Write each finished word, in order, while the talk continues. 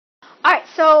All right,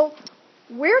 so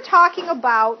we're talking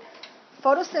about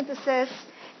photosynthesis,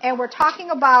 and we're talking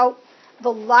about the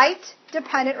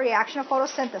light-dependent reaction of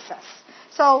photosynthesis.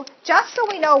 So just so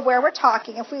we know where we're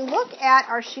talking, if we look at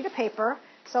our sheet of paper,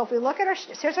 so if we look at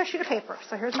here's our sheet of paper.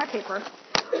 So here's my paper.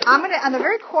 On the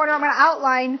very corner, I'm going to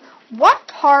outline what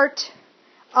part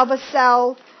of a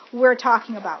cell we're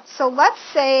talking about. So let's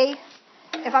say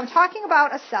if I'm talking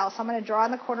about a cell, so I'm going to draw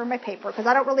on the corner of my paper because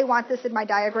I don't really want this in my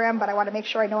diagram, but I want to make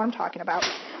sure I know what I'm talking about.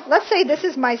 Let's say this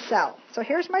is my cell. So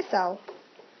here's my cell.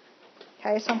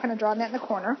 Okay, so I'm going to draw that in the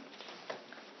corner.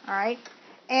 All right.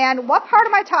 And what part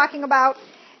am I talking about?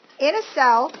 In a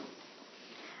cell,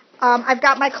 I've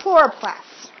got my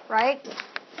chloroplasts, right?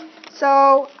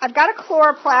 So I've got a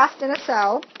chloroplast in a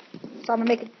cell. So I'm going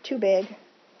to make it too big.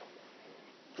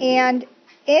 And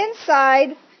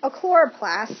inside a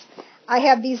chloroplast, I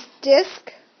have these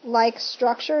disc-like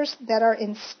structures that are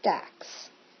in stacks.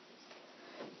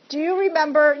 Do you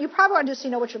remember? You probably want to just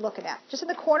know what you're looking at. Just in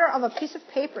the corner of a piece of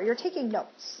paper, you're taking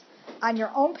notes on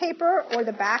your own paper or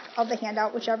the back of the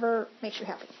handout, whichever makes you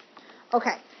happy.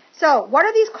 Okay, so what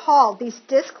are these called, these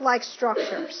disc-like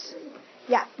structures?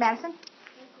 Yeah, Madison?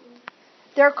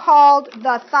 They're called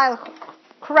the thylakoid.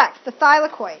 Correct, the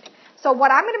thylakoid. So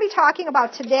what I'm going to be talking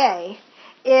about today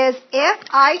is if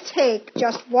I take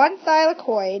just one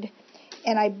thylakoid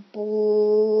and I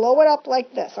blow it up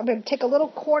like this. I'm going to take a little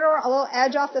corner, a little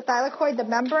edge off the thylakoid, the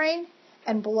membrane,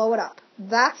 and blow it up.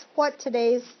 That's what's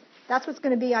going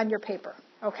to be on your paper,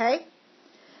 okay?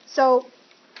 So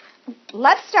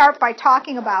let's start by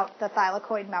talking about the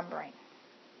thylakoid membrane.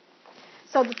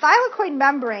 So the thylakoid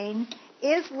membrane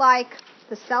is like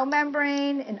the cell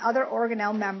membrane and other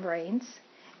organelle membranes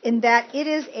in that it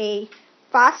is in a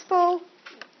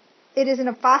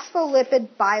phospholipid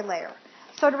bilayer.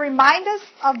 So to remind us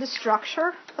of the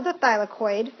structure of the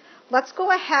thylakoid, let's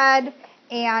go ahead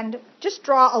and just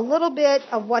draw a little bit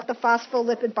of what the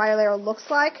phospholipid bilayer looks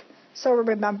like so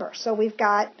remember. So we've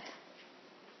got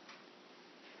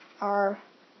our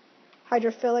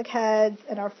hydrophilic heads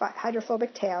and our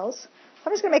hydrophobic tails. So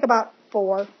I'm just going to make about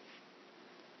 4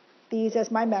 these as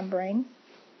my membrane.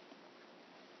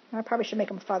 I probably should make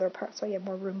them farther apart so you have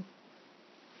more room.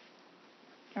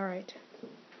 All right.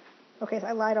 Okay, so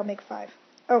I lied. I'll make 5.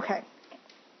 Okay.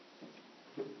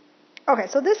 Okay,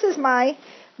 so this is my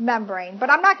membrane, but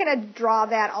I'm not going to draw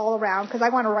that all around because I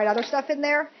want to write other stuff in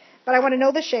there, but I want to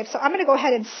know the shape. So I'm going to go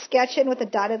ahead and sketch in with a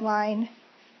dotted line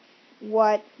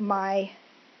what my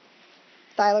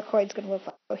thylakoid is going to look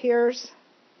like. So here's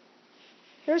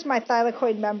my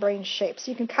thylakoid membrane shape.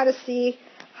 So you can kind of see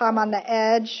how I'm on the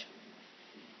edge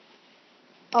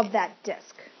of that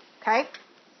disc, okay?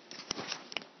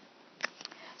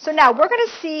 So now we're going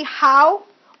to see how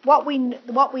what we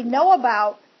know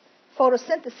about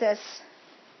photosynthesis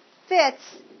fits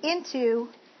into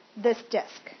this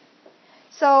disc.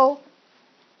 So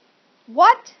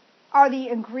what are the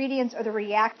ingredients or the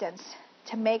reactants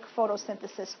to make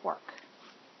photosynthesis work?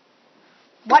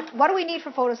 What do we need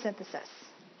for photosynthesis?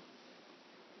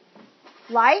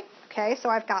 Light. Okay, so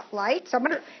I've got light. So I'm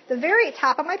going to, the very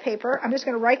top of my paper, I'm just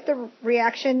going to write the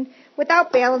reaction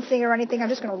without balancing or anything. I'm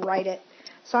just going to write it.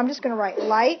 So I'm just going to write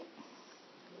light.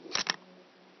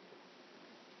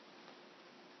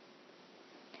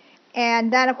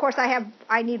 And then, of course,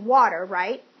 I need water,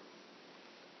 right?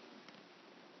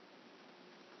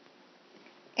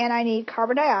 And I need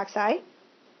carbon dioxide.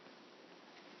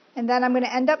 And then I'm going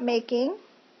to end up making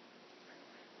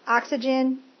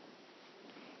oxygen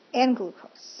and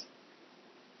glucose.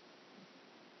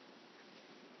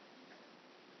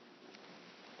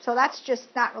 So that's just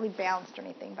not really balanced or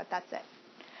anything, but that's it.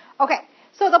 Okay,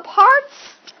 so the parts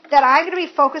that I'm going to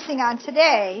be focusing on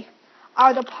today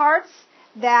are the parts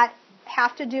that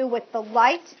have to do with the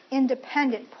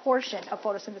light-independent portion of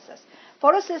photosynthesis.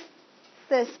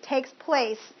 Photosynthesis takes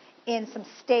place in some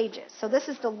stages. So this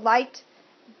is the light,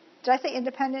 did I say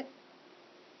independent?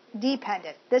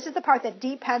 Dependent. This is the part that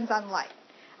depends on light.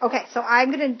 Okay, so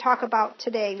I'm going to talk about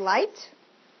today light.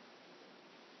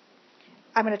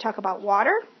 I'm going to talk about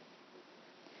water.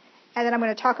 And then I'm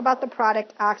going to talk about the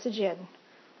product oxygen,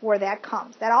 where that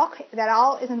comes. That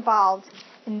all is involved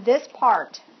in this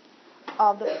part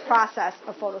of the process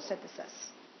of photosynthesis.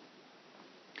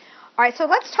 All right, so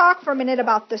let's talk for a minute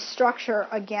about the structure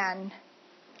again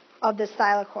of this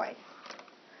thylakoid.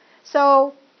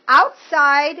 So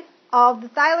outside of the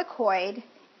thylakoid,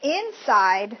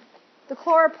 inside the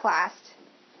chloroplast,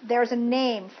 there's a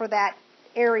name for that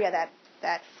area,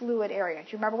 that fluid area.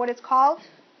 Do you remember what it's called?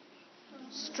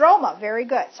 Stroma. Very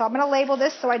good. So I'm going to label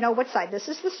this so I know which side. This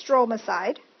is the stroma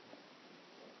side.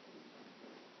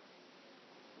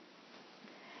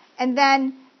 And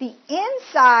then the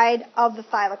inside of the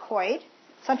thylakoid.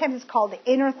 Sometimes it's called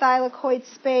the inner thylakoid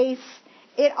space.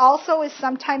 It also is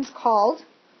sometimes called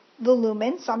the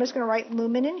lumen. So I'm just going to write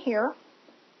lumen in here.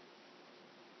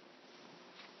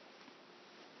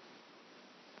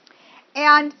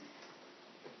 And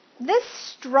this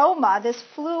stroma, this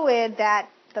fluid that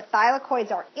the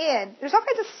thylakoids are in, there's all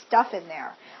kinds of stuff in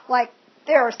there. Like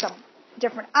there are some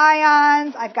different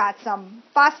ions. I've got some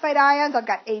phosphate ions. I've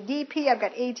got ADP. I've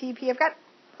got ATP. I've got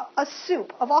a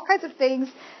soup of all kinds of things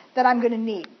that I'm going to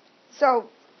need. So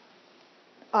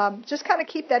just kind of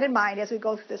keep that in mind as we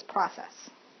go through this process.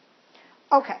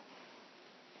 Okay.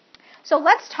 So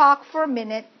let's talk for a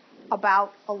minute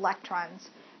about electrons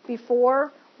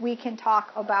before we can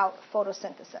talk about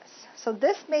photosynthesis. So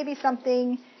this may be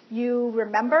something you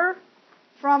remember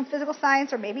from physical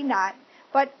science or maybe not.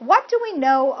 But what do we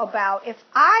know about if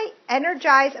I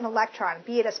energize an electron,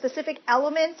 be it a specific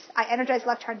element, I energize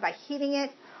electron by heating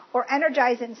it, or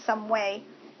energize it in some way,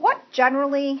 what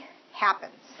generally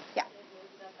happens? Yeah.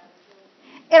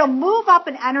 It'll move up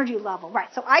an energy level. Right.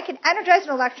 So I can energize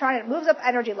an electron and it moves up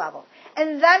energy level.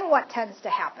 And then what tends to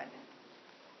happen?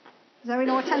 Does anybody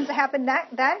know what tends to happen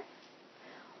then?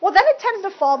 Well, then it tends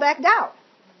to fall back down.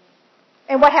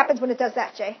 And what happens when it does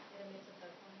that, Jay?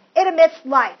 It emits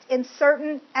light in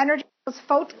certain energy,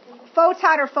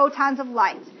 photon or photons of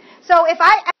light. So if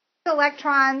I energize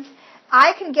electrons,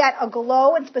 I can get a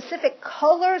glow in specific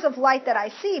colors of light that I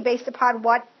see based upon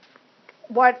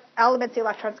what elements the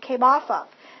electrons came off of.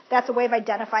 That's a way of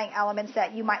identifying elements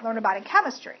that you might learn about in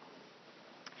chemistry.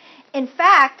 In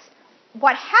fact,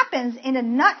 what happens in a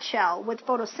nutshell with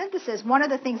photosynthesis, one of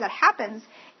the things that happens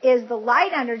is the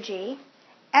light energy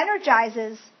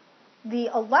energizes the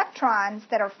electrons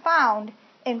that are found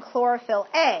in chlorophyll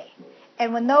A.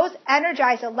 And when those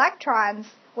energized electrons,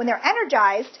 when they're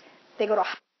energized, they go to a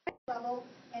high level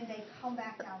and they come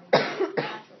back down again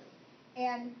naturally.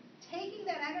 And taking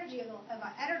that energy of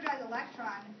an energized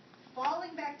electron,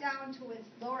 falling back down to its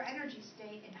lower energy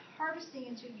state and harvesting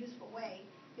into a useful way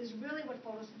is really what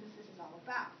photosynthesis is all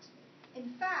about.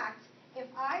 In fact, if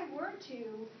I were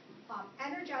to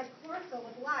energize chlorophyll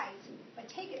with light, but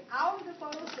take it out of the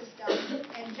photosystem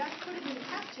and just put it in the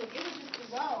test tube, it would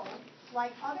just glow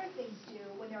like other things do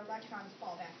when their electrons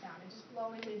fall back down. It just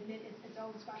glow and it would emit its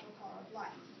own special color of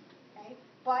light. Okay?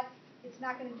 But it's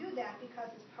not going to do that because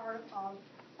it's part of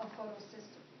a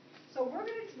photosystem. So we're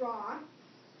going to draw,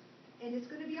 and it's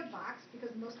going to be a box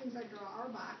because most things I draw are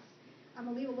a box. I'm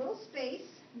going to leave a little space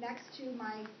next to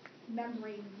my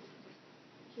membrane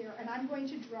here, and I'm going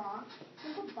to draw a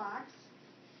little box,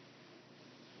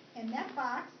 and that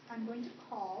box I'm going to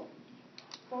call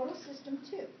photosystem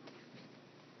 2.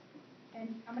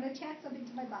 And I'm going to attach something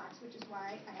to my box, which is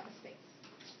why I have a space.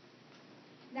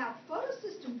 Now,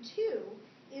 photosystem 2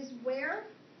 is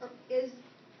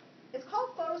it's called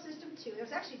photosystem 2.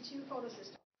 There's actually two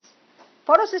photosystems.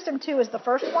 Photosystem 2 is the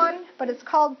first one, but it's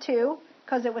called 2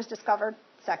 because it was discovered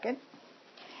second.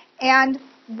 And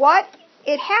what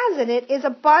it has in it is a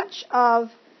bunch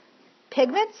of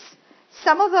pigments.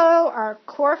 Some of them are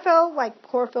chlorophyll, like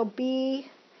chlorophyll B,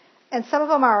 and some of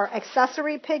them are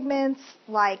accessory pigments,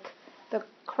 like the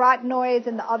carotenoids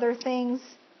and the other things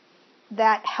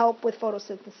that help with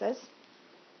photosynthesis.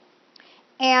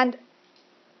 And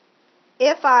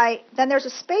then there's a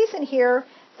space in here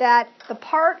that the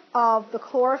part of the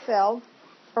chlorophyll,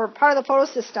 or part of the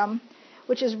photosystem,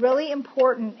 which is really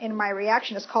important in my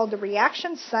reaction, is called the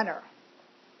reaction center.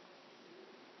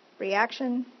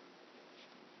 Reaction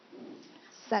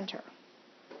center.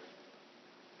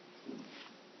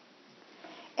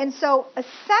 And so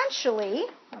essentially,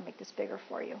 I'll make this bigger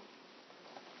for you.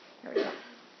 There we go.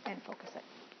 And focus it.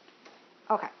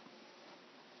 Okay.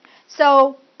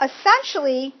 So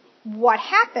essentially, what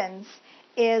happens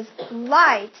is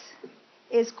light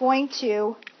is going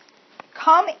to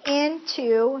come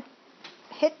into,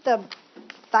 hit the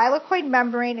thylakoid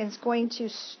membrane, and it's going to,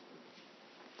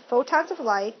 photons of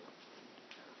light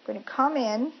are going to come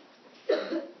in.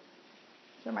 These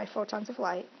are my photons of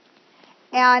light.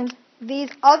 And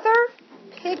these other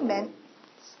pigments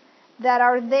that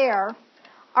are there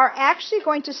are actually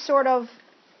going to sort of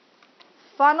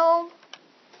funnel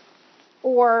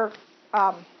or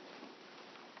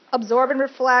absorb and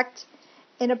reflect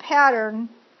in a pattern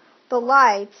the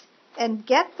light and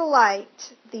get the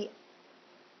light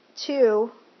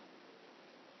to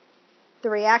the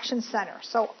reaction center.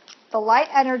 So the light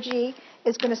energy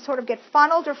is going to sort of get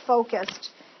funneled or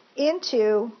focused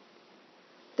into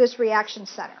this reaction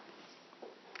center.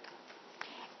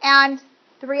 And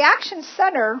the reaction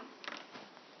center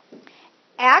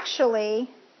actually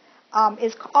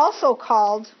is also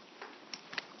called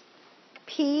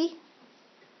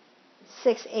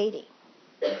P680.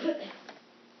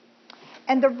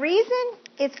 And the reason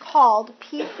it's called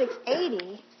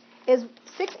P680 is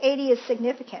 680 is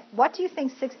significant. What do you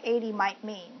think 680 might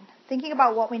mean? Thinking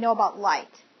about what we know about light.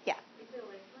 Yeah. Is it a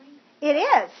wavelength? It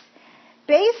is.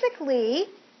 Basically,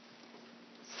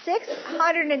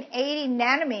 680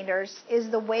 nanometers is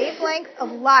the wavelength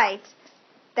of light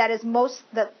that is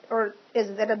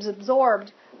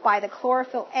absorbed by the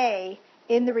chlorophyll A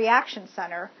in the reaction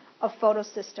center of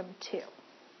photosystem 2.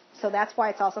 So that's why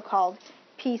it's also called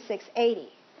P680.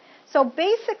 So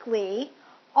basically,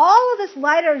 all of this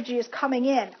light energy is coming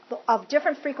in of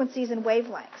different frequencies and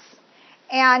wavelengths.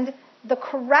 And the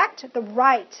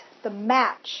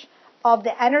match of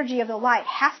the energy of the light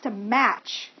has to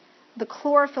match the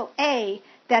chlorophyll A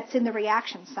that's in the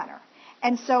reaction center.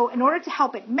 And so in order to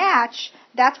help it match,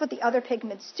 that's what the other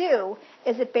pigments do,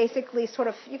 is it basically sort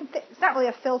of, it's not really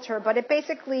a filter, but it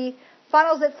basically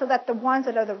funnels it so that the ones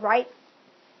that are the right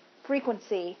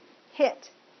frequency hit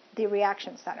the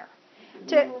reaction center.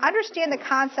 To understand the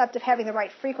concept of having the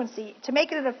right frequency, to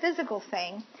make it a physical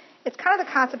thing, it's kind of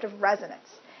the concept of resonance.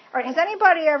 All right, has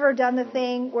anybody ever done the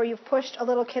thing where you've pushed a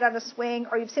little kid on a swing,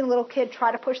 or you've seen a little kid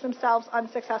try to push themselves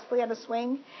unsuccessfully on a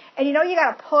swing, and you know you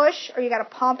got to push or you got to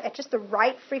pump at just the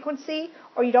right frequency,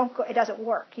 or it doesn't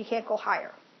work. You can't go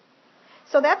higher.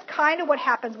 So that's kind of what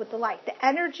happens with the light. The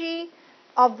energy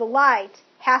of the light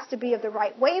has to be of the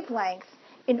right wavelength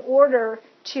in order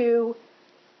to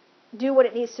do what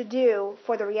it needs to do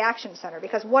for the reaction center,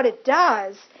 because what it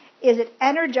does is it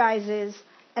energizes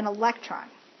an electron.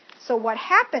 So what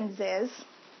happens is,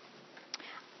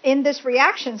 in this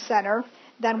reaction center,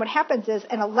 then what happens is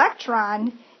an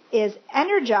electron is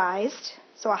energized,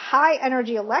 so a high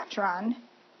energy electron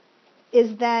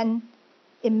is then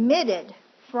emitted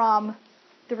from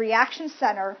the reaction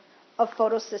center of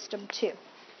photosystem 2.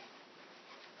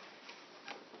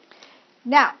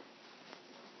 Now,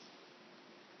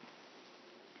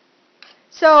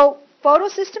 so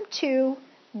photosystem 2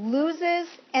 loses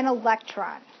an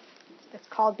electron. It's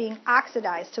called being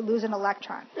oxidized, to lose an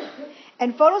electron.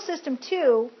 And photosystem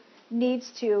 2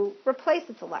 needs to replace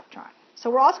its electron. So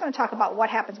we're also going to talk about what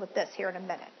happens with this here in a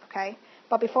minute, okay?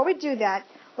 But before we do that,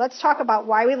 let's talk about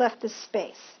why we left this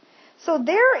space. So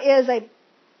there is a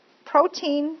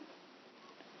protein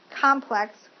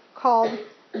complex called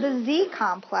the Z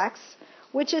complex,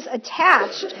 which is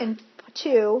attached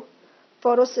to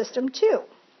photosystem 2.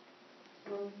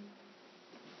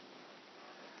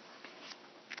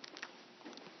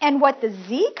 And what the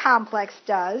Z complex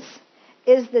does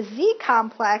is the Z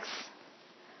complex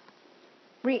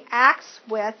reacts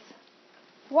with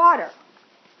water.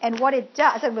 And what it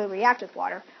does, it doesn't really react with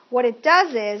water. What it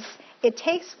does is it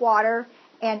takes water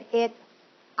and it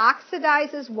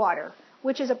oxidizes water,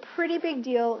 which is a pretty big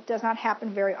deal. It does not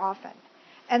happen very often.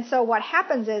 And so what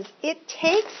happens is it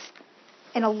takes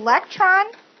an electron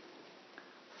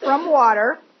from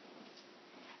water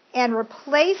and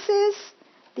replaces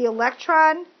the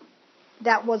electron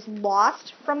that was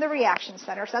lost from the reaction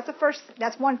center. So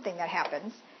that's one thing that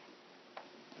happens.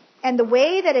 And the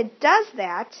way that it does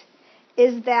that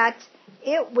is that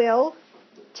it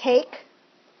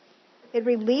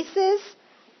releases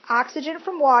oxygen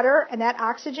from water, and that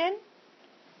oxygen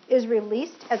is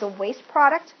released as a waste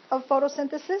product of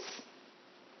photosynthesis.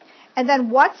 And then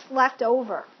what's left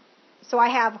over? So I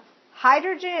have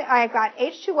hydrogen, I've got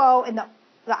H2O, and the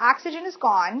oxygen is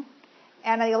gone,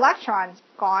 and the electron's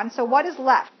gone. So what is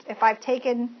left? If I've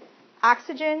taken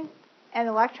oxygen and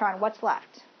electron, what's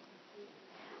left?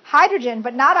 Hydrogen,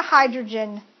 but not a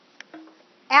hydrogen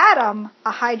atom,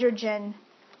 a hydrogen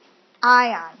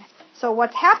ion. So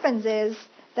what happens is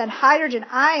then hydrogen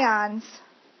ions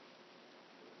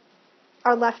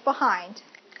are left behind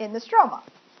in the stroma.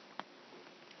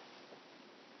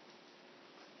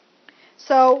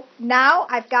 So now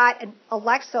I've got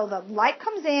so the light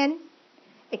comes in,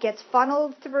 it gets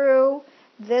funneled through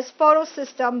this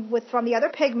photosystem from the other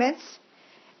pigments.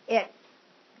 It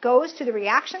goes to the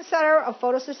reaction center of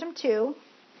photosystem 2.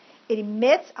 It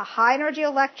emits a high energy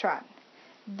electron.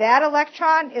 That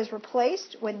electron is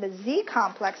replaced when the Z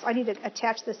complex, I need to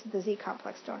attach this to the Z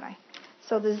complex, don't I?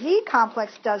 So the Z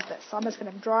complex does this. So I'm just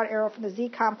going to draw an arrow from the Z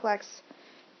complex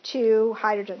to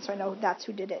hydrogen, so I know that's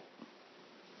who did it.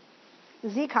 The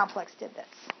Z complex did this.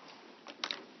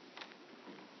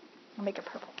 I'll make it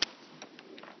purple.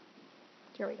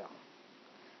 Here we go.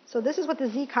 So this is what the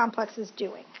Z complex is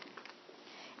doing.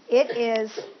 It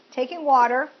is taking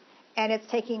water and it's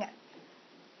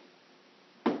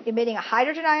emitting a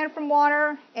hydrogen ion from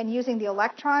water and using the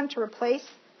electron to replace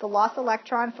the lost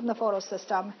electron from the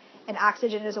photosystem, and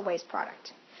oxygen is a waste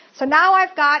product. So now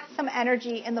I've got some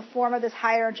energy in the form of this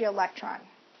high energy electron.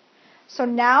 So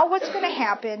now what's going to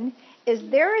happen is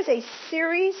there is a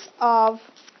series of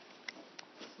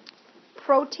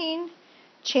protein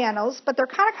channels, but they're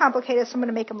kind of complicated, so I'm going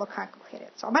to make them look complicated.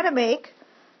 So I'm going to make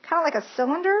kind of like a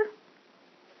cylinder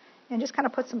and just kind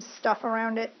of put some stuff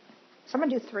around it. So I'm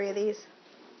going to do 3 of these.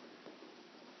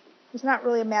 It's not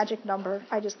really a magic number.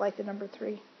 I just like the number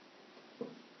 3. So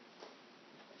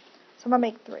I'm going to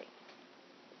make 3.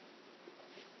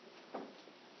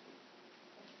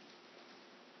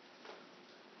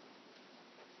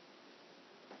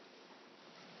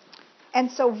 And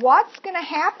so what's going to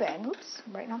happen, oops,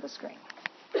 I'm writing on the screen.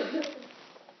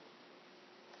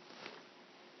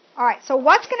 All right, so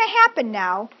what's going to happen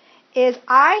now is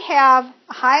I have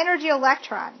a high energy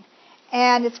electron,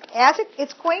 and it's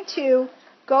going to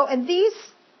go, and these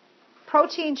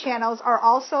protein channels are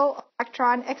also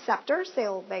electron acceptors.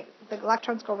 The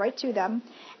electrons go right to them,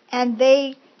 and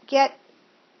they get,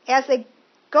 as they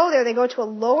go there, they go to a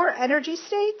lower energy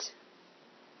state,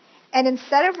 and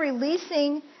instead of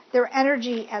releasing their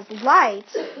energy as light,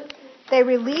 they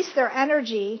release their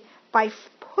energy by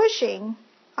pushing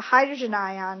a hydrogen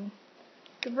ion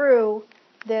through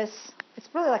this. It's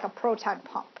really like a proton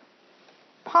pump,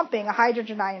 pumping a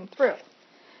hydrogen ion through.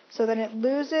 So then it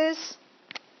loses,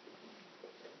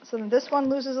 so then this one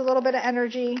loses a little bit of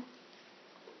energy.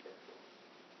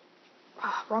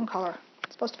 Oh, wrong color.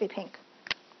 It's supposed to be pink.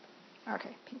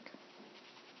 Okay, pink.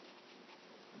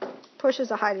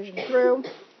 Pushes a hydrogen through.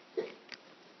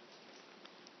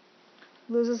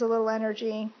 Loses a little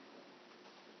energy.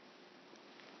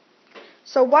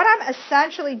 So what I'm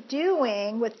essentially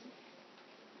doing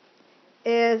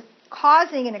is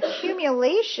causing an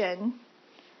accumulation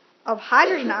of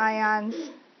hydrogen ions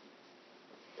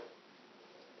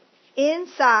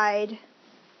inside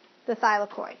the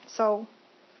thylakoid. So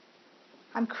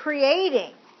I'm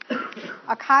creating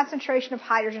a concentration of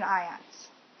hydrogen ions.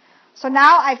 So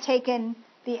now I've taken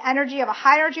the energy of a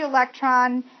high energy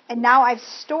electron, and now I've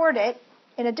stored it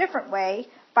in a different way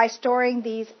by storing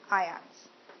these ions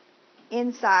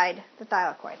inside the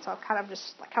thylakoid. So kind of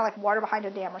like water behind a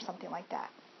dam or something like that,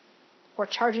 or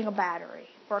charging a battery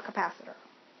or a capacitor.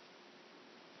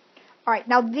 All right,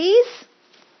 now these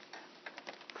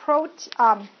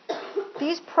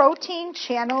protein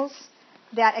channels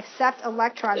that accept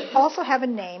electrons also have a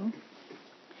name.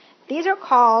 These are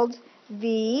called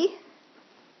the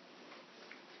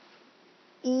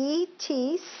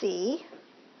ETC,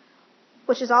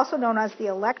 which is also known as the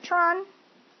electron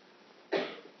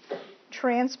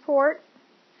transport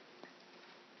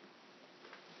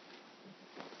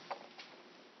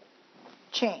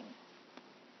chain.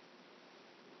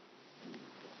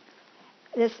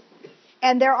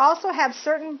 And they also have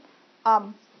certain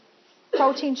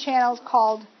protein channels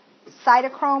called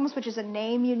cytochromes, which is a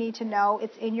name you need to know.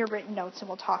 It's in your written notes, and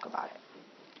we'll talk about it.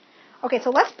 Okay,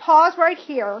 so let's pause right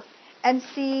here and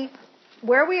see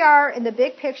where we are in the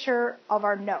big picture of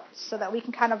our notes so that we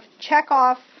can kind of check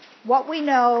off what we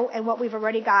know and what we've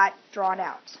already got drawn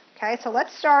out. Okay, so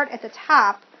let's start at the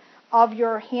top of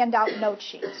your handout note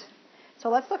sheet. So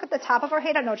let's look at the top of our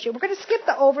handout note sheet. We're going to skip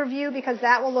the overview because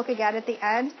that will look again at the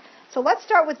end. So let's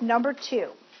start with number 2,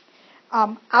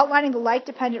 outlining the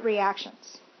light-dependent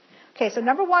reactions. Okay, so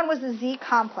number 1 was the Z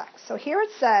complex. So here it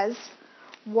says,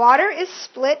 water is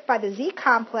split by the Z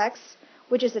complex,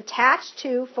 which is attached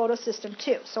to photosystem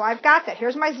 2. So I've got that.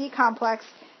 Here's my Z complex.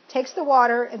 Takes the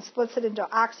water and splits it into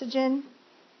oxygen,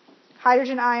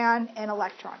 hydrogen ion, and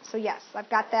electron. So yes, I've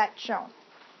got that shown.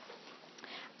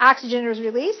 Oxygen is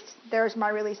released. There's my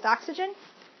released oxygen.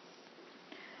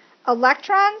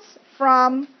 Electrons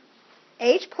from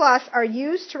H plus are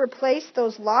used to replace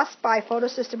those lost by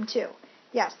photosystem 2.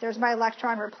 Yes, there's my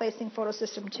electron replacing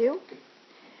photosystem 2.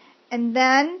 And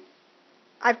then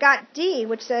I've got D,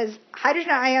 which says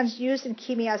hydrogen ions used in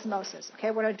chemiosmosis. Okay,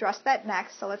 we're going to address that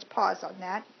next, so let's pause on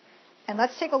that. And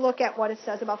let's take a look at what it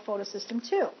says about photosystem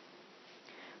 2.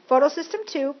 Photosystem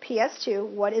 2, PS2,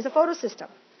 what is a photosystem?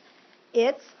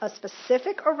 It's a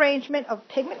specific arrangement of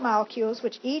pigment molecules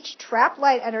which each trap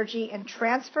light energy and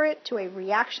transfer it to a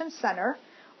reaction center,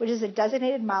 which is a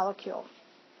designated molecule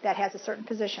that has a certain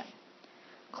position.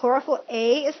 Chlorophyll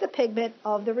A is the pigment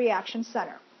of the reaction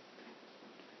center.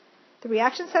 The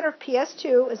reaction center of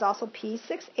PS2 is also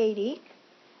P680,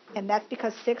 and that's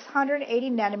because 680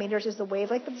 nanometers is the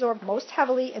wavelength absorbed most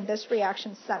heavily in this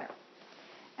reaction center.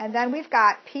 And then we've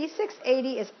got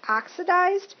P680 is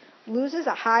oxidized, loses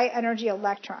a high energy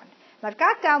electron. And I've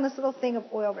got down this little thing of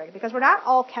oil rig because we're not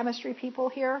all chemistry people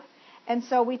here. And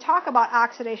so we talk about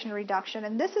oxidation and reduction,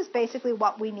 and this is basically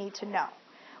what we need to know.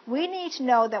 we need to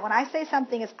know that when I say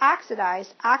something is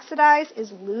oxidized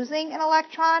is losing an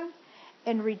electron,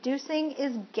 and reducing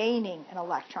is gaining an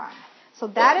electron. So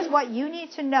that is what you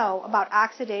need to know about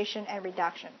oxidation and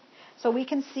reduction. So we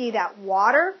can see that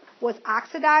water was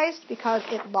oxidized because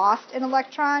it lost an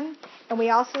electron, and we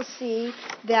also see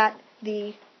that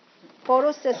the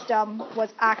photosystem was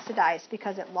oxidized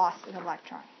because it lost an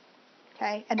electron.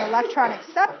 Okay? And the electron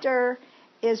acceptor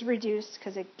is reduced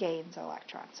because it gains an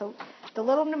electron. So the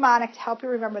little mnemonic to help you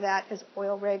remember that is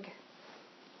oil rig.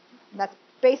 That's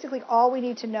basically all we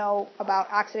need to know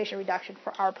about oxidation reduction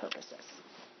for our purposes.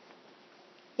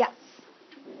 Yes?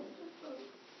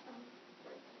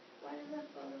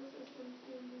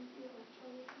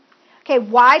 Okay,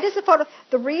 why does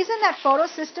the reason that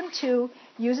photosystem 2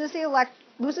 loses the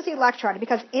electron,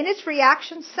 because in its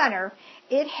reaction center,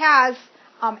 it has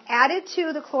added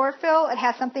to the chlorophyll, it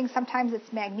has something, sometimes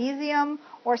it's magnesium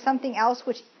or something else,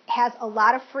 which has a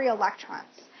lot of free electrons.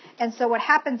 And so what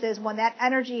happens is when that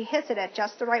energy hits it at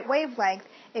just the right wavelength,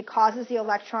 it causes the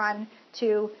electron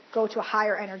to go to a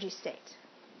higher energy state.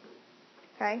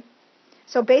 Okay?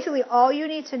 So basically all you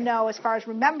need to know as far as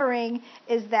remembering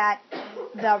is that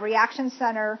the reaction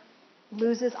center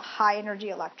loses a high energy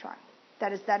electron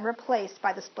that is then replaced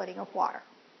by the splitting of water.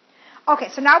 Okay,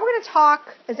 so now we're going to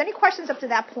talk, is there any questions up to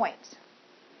that point?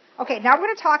 Okay, now we're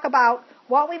going to talk about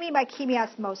what we mean by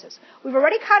chemiosmosis. We've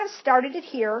already kind of started it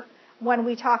here when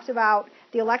we talked about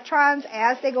the electrons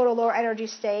as they go to a lower energy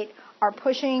state are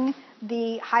pushing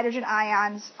the hydrogen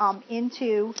ions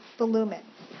into the lumen.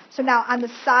 So now on the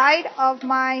side of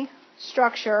my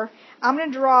structure, I'm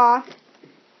going to draw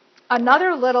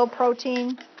another little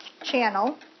protein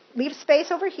channel. Leave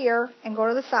space over here and go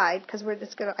to the side because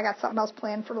I got something else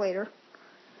planned for later.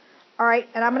 All right,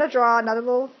 and I'm going to draw another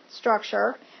little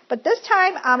structure. But this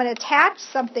time I'm going to attach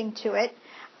something to it.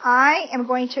 I am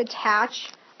going to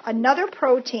attach another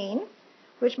protein,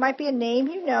 which might be a name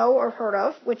you know or heard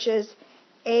of, which is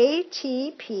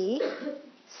ATP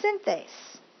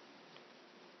synthase.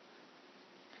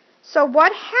 So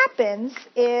what happens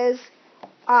is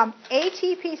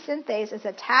ATP synthase is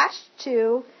attached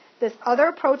to this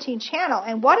other protein channel.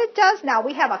 And what it does now,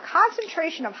 we have a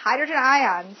concentration of hydrogen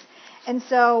ions. And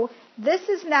so this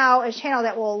is now a channel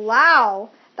that will allow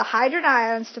the hydrogen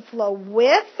ions to flow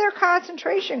with their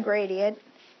concentration gradient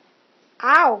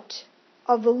out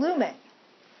of the lumen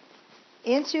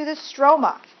into the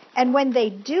stroma. And when they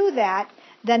do that,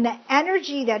 then the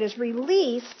energy that is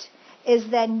released is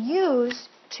then used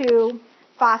to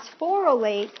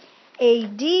phosphorylate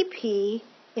ADP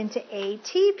into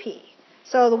ATP.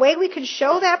 So the way we can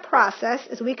show that process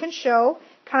is we can show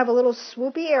kind of a little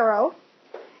swoopy arrow,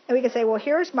 and we can say, well,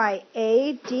 here's my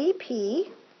ADP,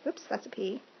 oops, that's a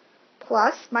P,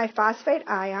 plus my phosphate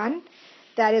ion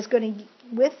that is going to,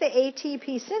 with the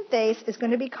ATP synthase, is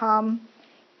going to become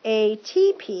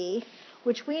ATP,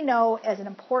 which we know as an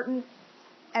important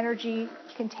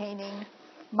energy-containing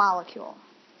molecule.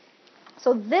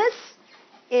 So this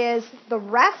is the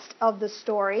rest of the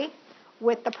story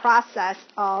with the process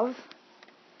of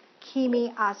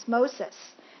chemiosmosis.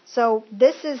 So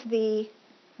this is the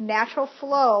natural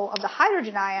flow of the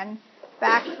hydrogen ion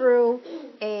back through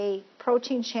a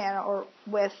protein channel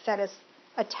that is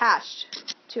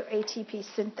attached to ATP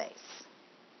synthase.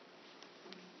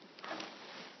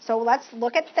 So let's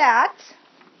look at that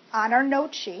on our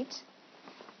note sheet.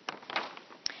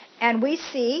 And we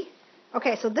see,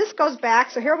 okay, so this goes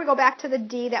back. So here we go back to the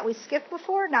D that we skipped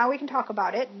before. Now we can talk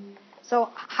about it. So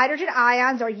hydrogen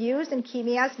ions are used in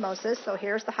chemiosmosis. So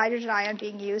here's the hydrogen ion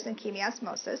being used in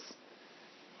chemiosmosis.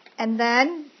 And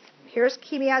then here's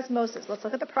chemiosmosis. Let's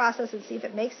look at the process and see if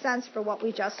it makes sense for what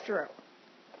we just drew.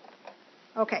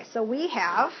 Okay, so we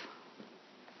have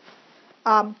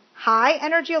high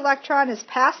energy electron is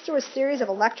passed through a series of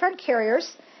electron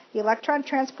carriers, the electron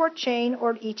transport chain,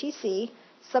 or ETC,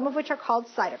 some of which are called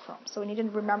cytochromes. So we need to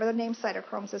remember the name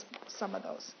cytochromes as some of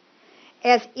those.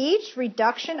 As each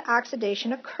reduction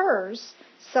oxidation occurs,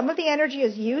 some of the energy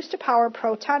is used to power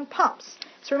proton pumps.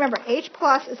 So remember, H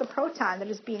plus is a proton that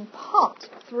is being pumped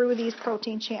through these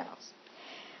protein channels.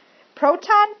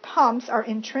 Proton pumps are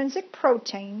intrinsic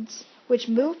proteins which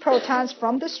move protons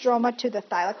from the stroma to the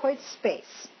thylakoid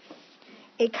space.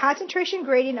 A concentration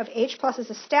gradient of H plus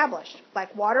is established,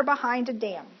 like water behind a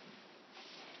dam.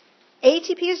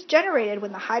 ATP is generated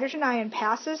when the hydrogen ion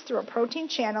passes through a protein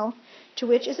channel to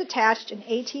which is attached an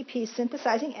ATP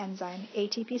synthesizing enzyme,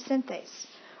 ATP synthase,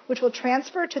 which will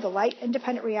transfer to the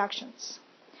light-independent reactions.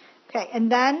 Okay,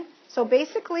 and then, so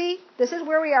basically, this is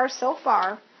where we are so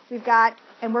far. We've got,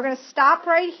 and we're going to stop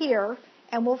right here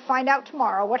and we'll find out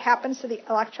tomorrow what happens to the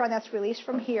electron that's released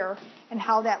from here and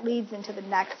how that leads into the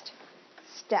next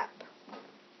step.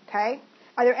 Okay?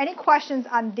 Are there any questions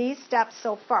on these steps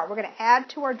so far? We're going to add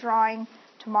to our drawing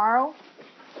tomorrow.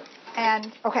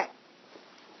 And, okay.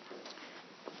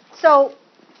 So,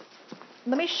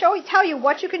 let me tell you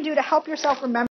what you can do to help yourself remember